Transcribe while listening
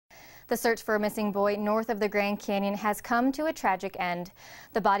The search for a missing boy north of the Grand Canyon has come to a tragic end.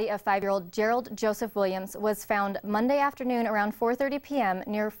 The body of 5-year-old Jerold Joseph Williams was found Monday afternoon around 4:30 p.m.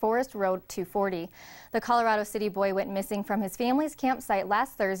 near Forest Road 240. The Coloado City boy went missing from his family's campsite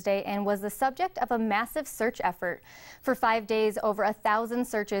last Thursday and was the subject of a massive search effort. For 5 days, over 1,000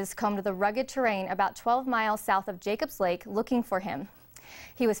 searches combed the rugged terrain about 12 miles south of Jacobs Lake looking for him.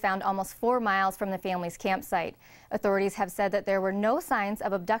 He was found almost 4 miles from the family's campsite. Authorities have said that there were no signs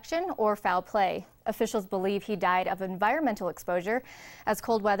of abduction or foul play. Officials believe he died of environmental exposure as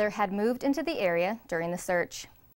cold weather had moved into the area during the search.